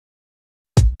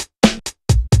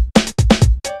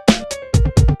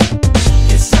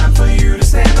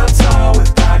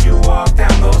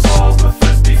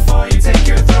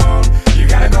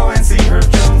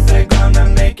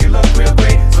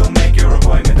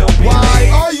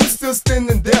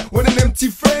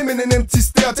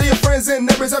and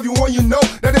neighbors, everyone you know,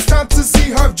 that it's time to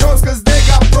see Herb Jones, cause they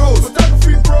got pros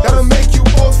that'll make you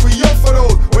pose for your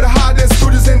photos with the hottest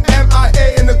students in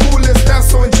MIA and the coolest staff,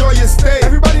 so enjoy your stay.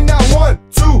 Everybody now, 1,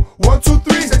 2, 1, 2,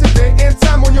 3, set your day and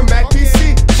time on your Mac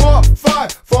PC. 4,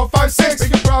 5, 4, 5, 6,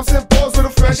 make your props and pose with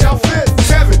a fresh outfit.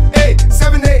 7, 8,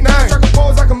 7, 8, 9, strike a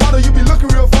pose like a model, you be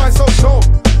looking real fine, so don't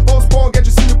postpone, get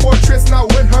your senior portraits now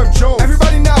with Herb Jones.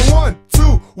 Everybody now, 1,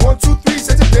 2, 1, 2, 3,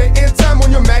 set your day and time on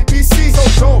your Mac PC, so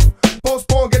don't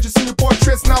postpone, get your senior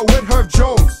portraits now with Herb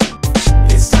Jones.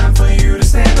 It's time for you to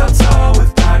stand up tall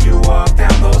with pride. You walk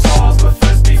down those halls, but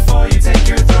first before you take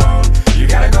your throne, you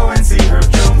gotta go and see Herb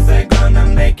Jones. They're gonna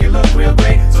make you look real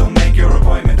great, so make your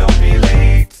appointment, don't be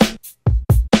late.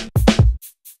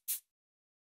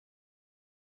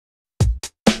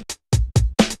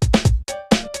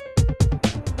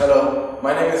 Hello,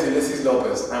 my name is Ulysses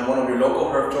Lopez. I'm one of your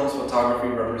local Herb Jones photography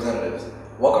representatives.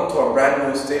 Welcome to our brand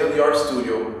new state-of-the-art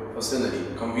studio facility,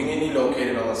 conveniently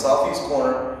located on the southeast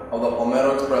corner of the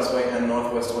Palmetto Expressway and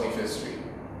Northwest 25th Street.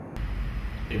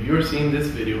 If you're seeing this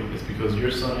video, it's because your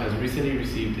son has recently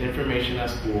received information at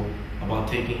school about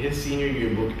taking his senior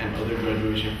yearbook and other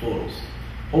graduation photos.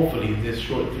 Hopefully, this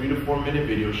short 3 to 4 minute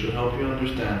video should help you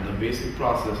understand the basic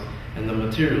process and the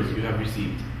materials you have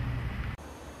received.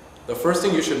 The first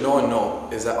thing you should know and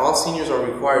note is that all seniors are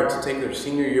required to take their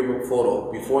senior yearbook photo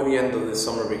before the end of this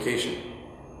summer vacation.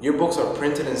 Yearbooks are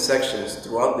printed in sections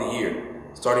throughout the year,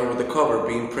 starting with the cover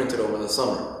being printed over the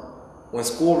summer. When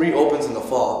school reopens in the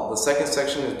fall, the second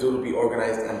section is due to be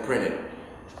organized and printed,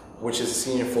 which is the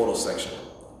senior photo section.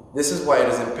 This is why it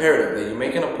is imperative that you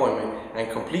make an appointment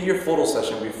and complete your photo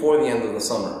session before the end of the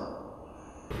summer.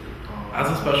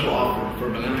 As a special offer for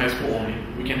Belen High School only,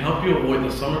 we can help you avoid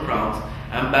the summer crowds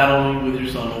and battling with your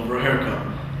son over a haircut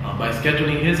by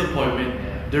scheduling his appointment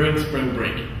during spring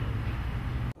break.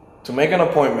 To make an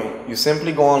appointment, you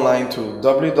simply go online to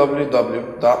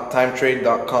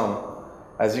www.timetrade.com.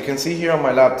 As you can see here on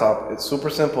my laptop, it's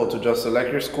super simple to just select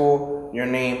your school, your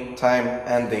name, time,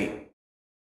 and date.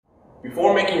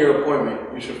 Before making your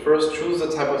appointment, you should first choose the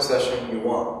type of session you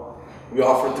want. We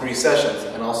offer 3 sessions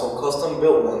and also custom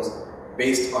built ones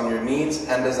based on your needs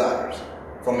and desires.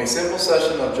 From a simple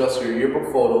session of just your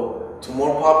yearbook photo to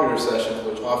more popular sessions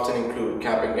which often include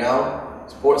cap and gown,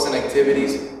 sports and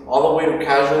activities, all the way to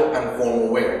casual and formal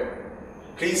wear.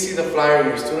 Please see the flyer in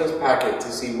your student's packet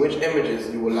to see which images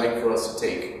you would like for us to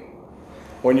take.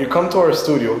 When you come to our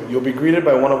studio, you'll be greeted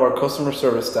by one of our customer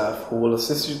service staff who will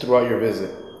assist you throughout your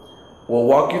visit. We'll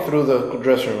walk you through the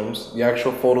dressing rooms, the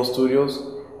actual photo studios,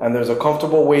 and there's a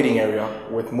comfortable waiting area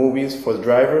with movies for the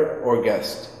driver or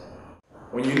guest.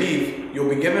 When you leave, you'll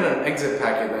be given an exit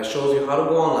packet that shows you how to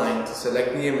go online to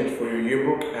select the image for your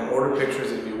yearbook and order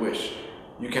pictures if you wish.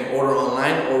 You can order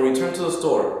online or return to the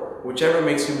store, whichever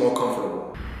makes you more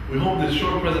comfortable. We hope this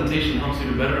short presentation helps you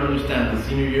to better understand the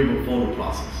senior yearbook photo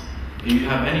process. If you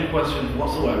have any questions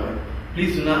whatsoever,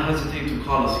 please do not hesitate to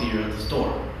call us here at the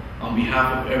store. On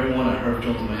behalf of everyone at Herb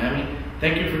Jones Miami,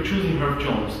 thank you for choosing Herb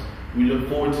Jones. We look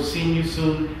forward to seeing you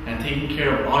soon and taking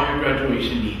care of all your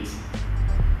graduation needs.